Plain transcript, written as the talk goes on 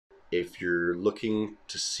if you're looking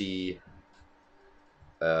to see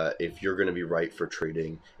if you're going to be right for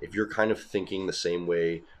trading, if you're kind of thinking the same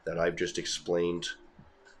way that I've just explained,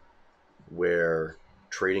 where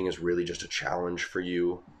trading is really just a challenge for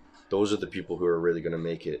you, those are the people who are really going to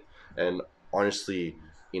make it. And honestly,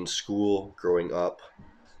 in school, growing up,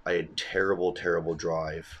 I had terrible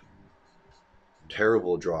drive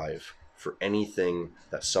for anything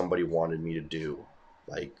that somebody wanted me to do,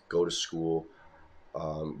 like go to school,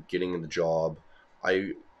 getting in the job.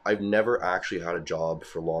 I've never actually had a job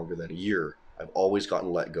for longer than a year. I've always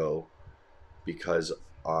gotten let go because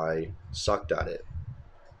I sucked at it.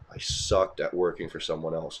 I sucked at working for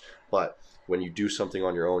someone else. But when you do something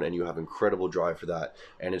on your own and you have incredible drive for that,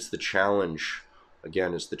 and it's the challenge,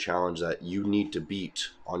 again, it's the challenge that you need to beat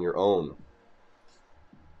on your own,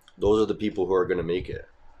 those are the people who are going to make it.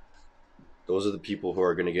 Those are the people who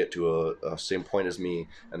are going to get to a same point as me,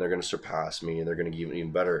 and they're going to surpass me, and they're going to get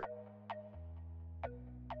even better.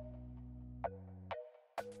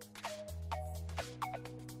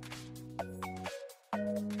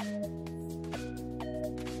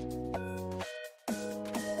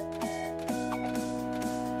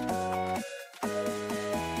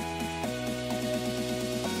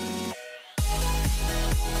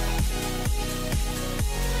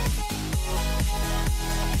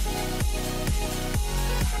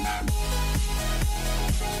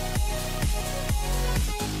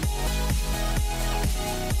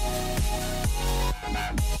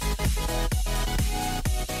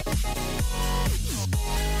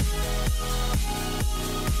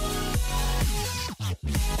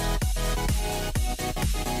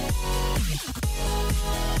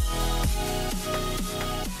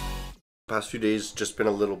 Past few days just been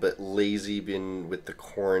a little bit lazy, been with the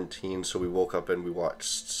quarantine, so we woke up and we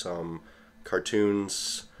watched some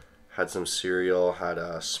cartoons, had some cereal, had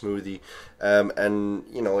a smoothie, and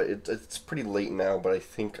you know it's pretty late now, but I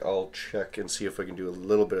think I'll check and see if I can do a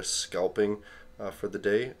little bit of scalping for the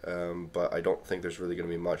day, but I don't think there's really going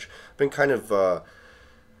to be much. Been kind of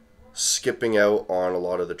skipping out on a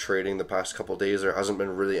lot of the trading the past couple days. There hasn't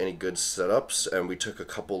been really any good setups, and we took a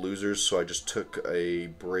couple losers, so I just took a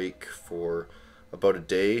break for about a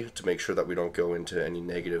day to make sure that we don't go into any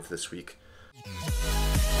negative this week.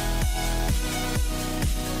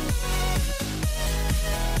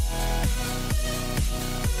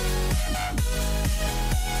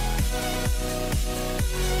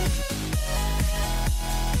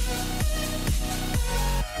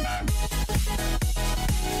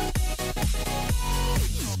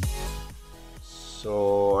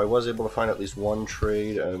 So I was able to find at least one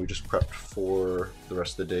trade, and we just prepped for the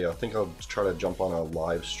rest of the day. I think I'll try to jump on a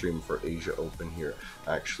live stream for Asia Open here,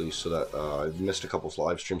 actually, so that I've missed a couple of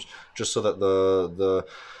live streams, just so that the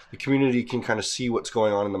community can kind of see what's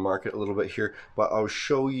going on in the market a little bit here. But I'll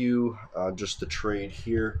show you just the trade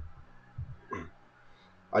here.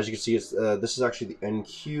 As you can see, it's this is actually the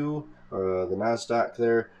NQ, the NASDAQ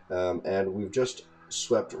there, and we've just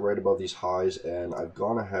swept right above these highs, and I've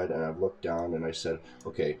gone ahead and I've looked down and I said,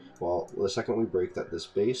 okay, well, the second we break this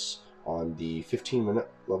base on the 15-minute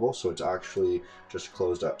level, so it's actually just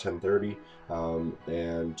closed at 10:30,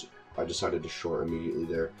 and I decided to short immediately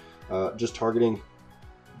there, just targeting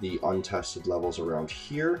the untested levels around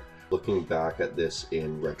here. Looking back at this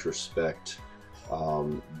in retrospect,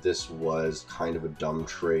 this was kind of a dumb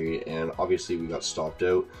trade, and obviously we got stopped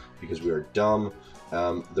out because we are dumb.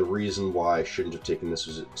 The reason why I shouldn't have taken this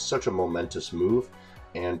was such a momentous move,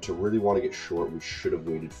 and to really want to get short, we should have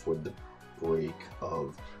waited for the break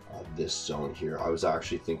of this zone here. I was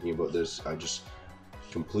actually thinking about this. I just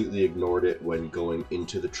completely ignored it when going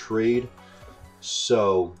into the trade.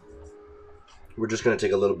 So we're just going to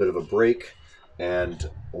take a little bit of a break, and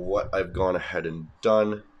what I've gone ahead and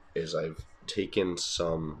done is I've taken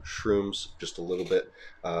some shrooms, just a little bit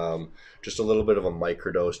of a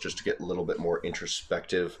microdose, just to get a little bit more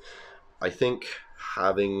introspective. I think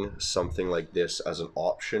having something like this as an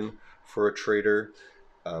option for a trader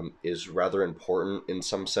is rather important in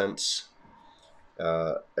some sense.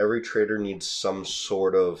 Every trader needs some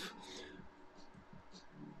sort of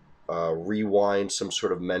rewind, some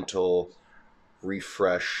sort of mental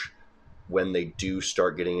refresh when they do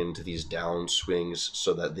start getting into these down swings,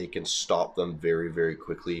 so that they can stop them very, very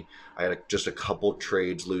quickly. I had just a couple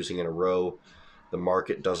trades losing in a row. The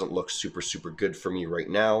market doesn't look super good for me right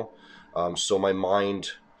now, so my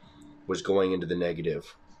mind was going into the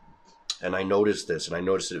negative, and I noticed this, and I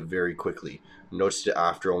noticed it very quickly. I noticed it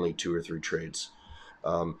after only 2 or 3 trades,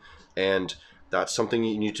 and that's something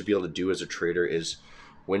you need to be able to do as a trader. Is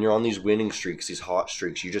when you're on these winning streaks, these hot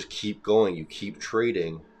streaks, you just keep going, you keep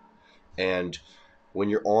trading. And when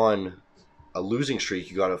you're on a losing streak,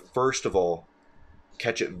 you got to first of all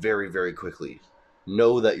catch it very, very quickly.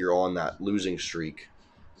 Know that you're on that losing streak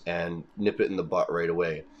and nip it in the butt right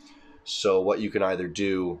away. So what you can either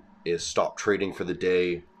do is stop trading for the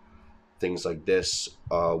day, things like this.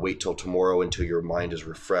 Wait till tomorrow until your mind is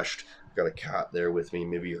refreshed. I've got a cat there with me.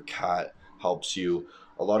 Maybe your cat helps you.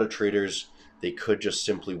 A lot of traders, they could just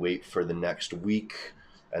simply wait for the next week,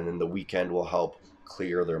 and then the weekend will help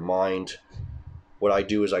clear their mind. What I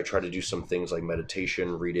do is I try to do some things like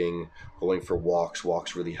meditation, reading, going for walks.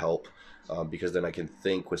 Walks really help because then I can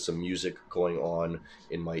think with some music going on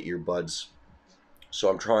in my earbuds. So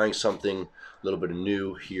I'm trying something a little bit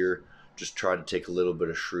new here. Just try to take a little bit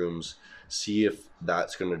of shrooms, see if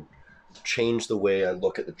that's going to change the way I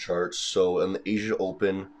look at the charts. So in the Asia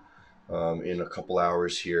Open, in a couple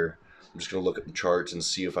hours here, I'm just going to look at the charts and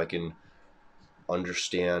see if I can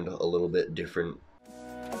understand a little bit different.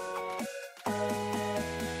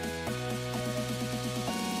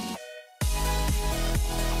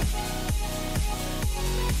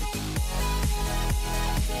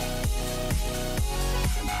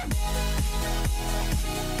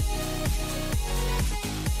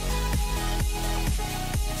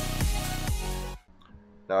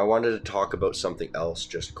 Now I wanted to talk about something else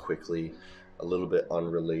just quickly, a little bit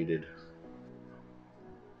unrelated.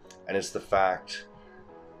 And it's the fact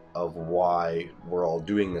of why we're all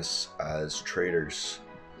doing this as traders.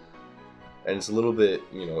 And it's a little bit,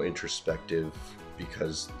 introspective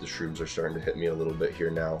because the shrooms are starting to hit me a little bit here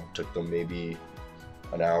now. Took them maybe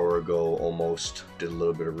an hour ago almost, did a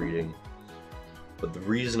little bit of reading. But the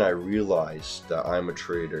reason I realized that I'm a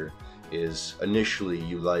trader is initially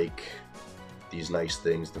you like these nice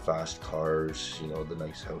things, the fast cars, the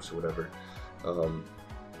nice house or whatever.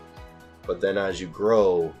 But then as you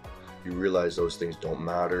grow, you realize those things don't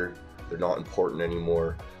matter. They're not important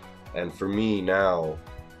anymore. And for me now,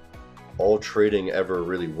 all trading ever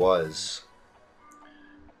really was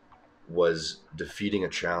defeating a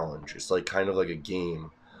challenge. It's kind of like a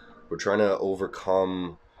game. We're trying to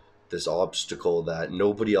overcome this obstacle that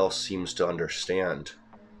nobody else seems to understand.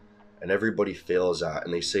 And everybody fails at,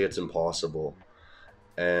 and they say it's impossible.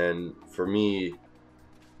 And for me,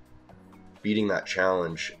 beating that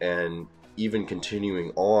challenge and even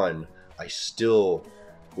continuing on, I still,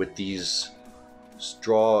 with these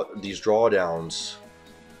drawdowns,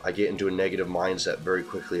 I get into a negative mindset very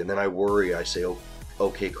quickly, and then I worry. I say, oh,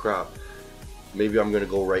 okay, crap, maybe I'm going to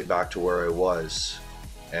go right back to where I was,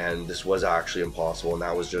 and this was actually impossible, and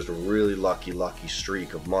that was just a really lucky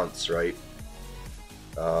streak of months, right?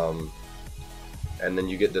 And then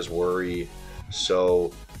you get this worry.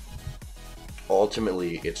 So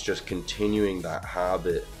ultimately, it's just continuing that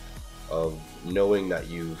habit of knowing that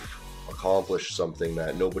you've accomplished something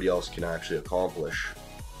that nobody else can actually accomplish.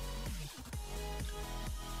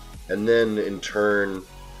 And then in turn,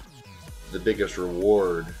 the biggest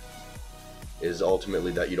reward is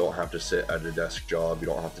ultimately that you don't have to sit at a desk job, you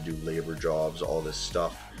don't have to do labor jobs, all this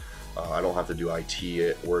stuff. I don't have to do IT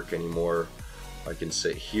at work anymore. I can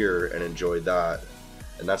sit here and enjoy that.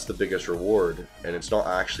 And that's the biggest reward. And it's not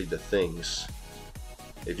actually the things.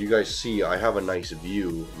 If you guys see, I have a nice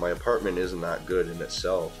view. My apartment isn't that good in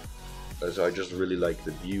itself. As I just really like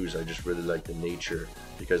the views. I just really like the nature.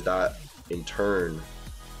 Because that, in turn,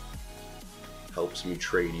 helps me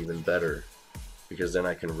trade even better. Because then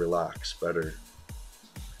I can relax better.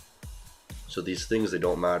 So these things, they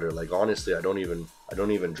don't matter. Like honestly, I don't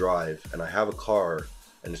even drive. And I have a car,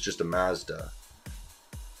 and it's just a Mazda.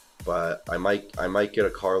 But I might get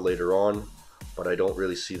a car later on, but I don't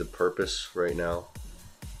really see the purpose right now.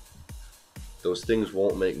 Those things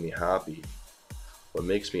won't make me happy. What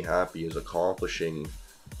makes me happy is accomplishing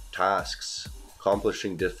tasks,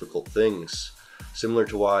 accomplishing difficult things, similar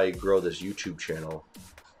to why I grow this YouTube channel.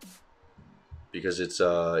 Because it's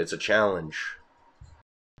a challenge.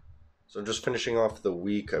 So I'm just finishing off the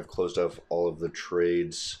week. I've closed off all of the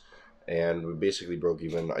trades, and we basically broke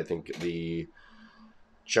even. I think the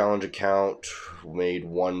challenge account made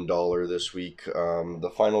 $1 this week.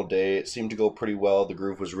 The final day, it seemed to go pretty well. The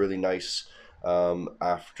groove was really nice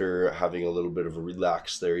after having a little bit of a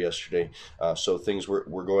relax there yesterday. So things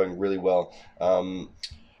were going really well.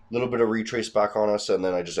 Little bit of retrace back on us, and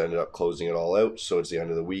then I just ended up closing it all out. So it's the end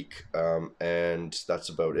of the week, and that's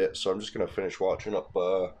about it. So I'm just gonna finish watching up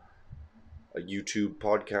a YouTube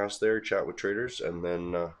podcast there, Chat with Traders, and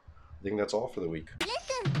then I think that's all for the week.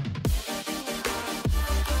 Listen.